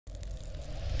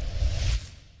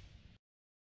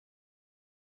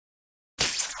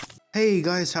Hey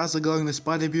guys, how's it going?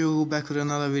 The Bugle back with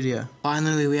another video.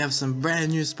 Finally, we have some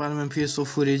brand new Spider-Man Ps4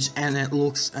 footage and it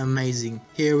looks amazing.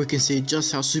 Here we can see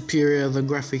just how superior the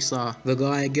graphics are. The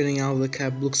guy getting out of the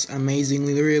cab looks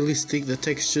amazingly realistic. The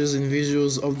textures and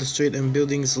visuals of the street and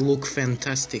buildings look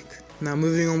fantastic. Now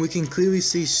moving on, we can clearly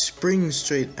see Spring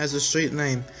Street as a street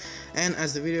name. And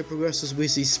as the video progresses, we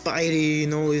see Spidey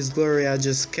in all his glory. I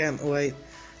just can't wait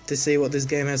to see what this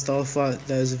game has to offer.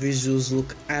 Those visuals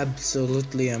look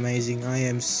absolutely amazing. I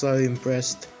am so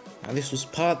impressed. Now this was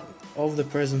part of the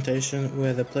presentation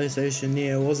where the PlayStation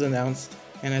Neo was announced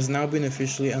and has now been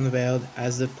officially unveiled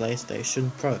as the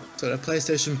PlayStation Pro. So the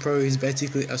PlayStation Pro is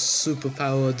basically a super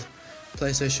powered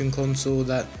PlayStation console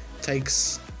that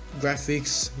takes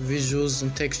graphics, visuals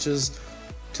and textures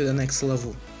to the next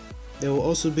level. There will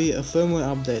also be a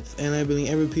firmware update enabling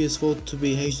every PS4 to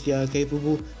be HDR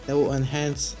capable that will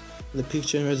enhance the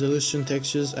picture and resolution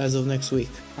textures as of next week.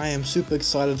 I am super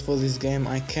excited for this game.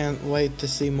 I can't wait to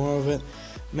see more of it.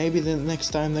 Maybe the next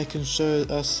time they can show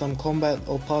us some combat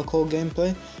or parkour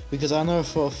gameplay, because I know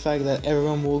for a fact that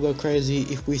everyone will go crazy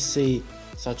if we see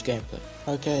such gameplay.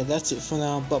 Okay, that's it for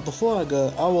now, but before I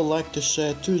go, I would like to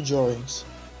share two drawings.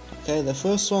 Okay, the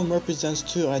first one represents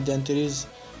two identities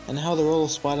and how the role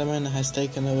of Spider-Man has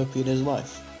taken over Peter's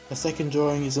life. The second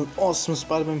drawing is an awesome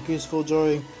Spider-Man Ps4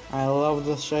 drawing. I love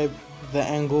the shape, the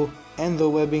angle and the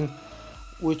webbing,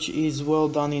 which is well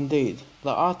done indeed. The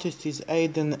artist is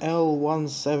Aiden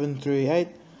L1738.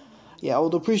 Yeah, I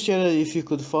would appreciate it if you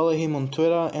could follow him on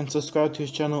Twitter and subscribe to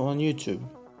his channel on YouTube.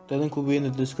 The link will be in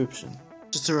the description.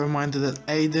 Just a reminder that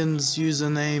Aiden's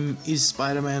username is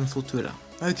Spider-Man for Twitter.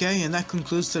 Okay, and that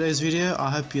concludes today's video. I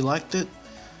hope you liked it.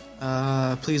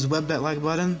 Please web that like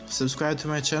button, subscribe to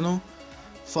my channel,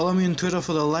 follow me on Twitter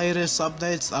for the latest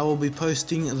updates. I will be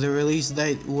posting the release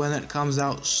date when it comes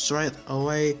out straight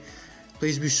away.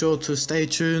 Please be sure to stay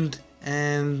tuned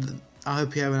and I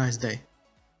hope you have a nice day.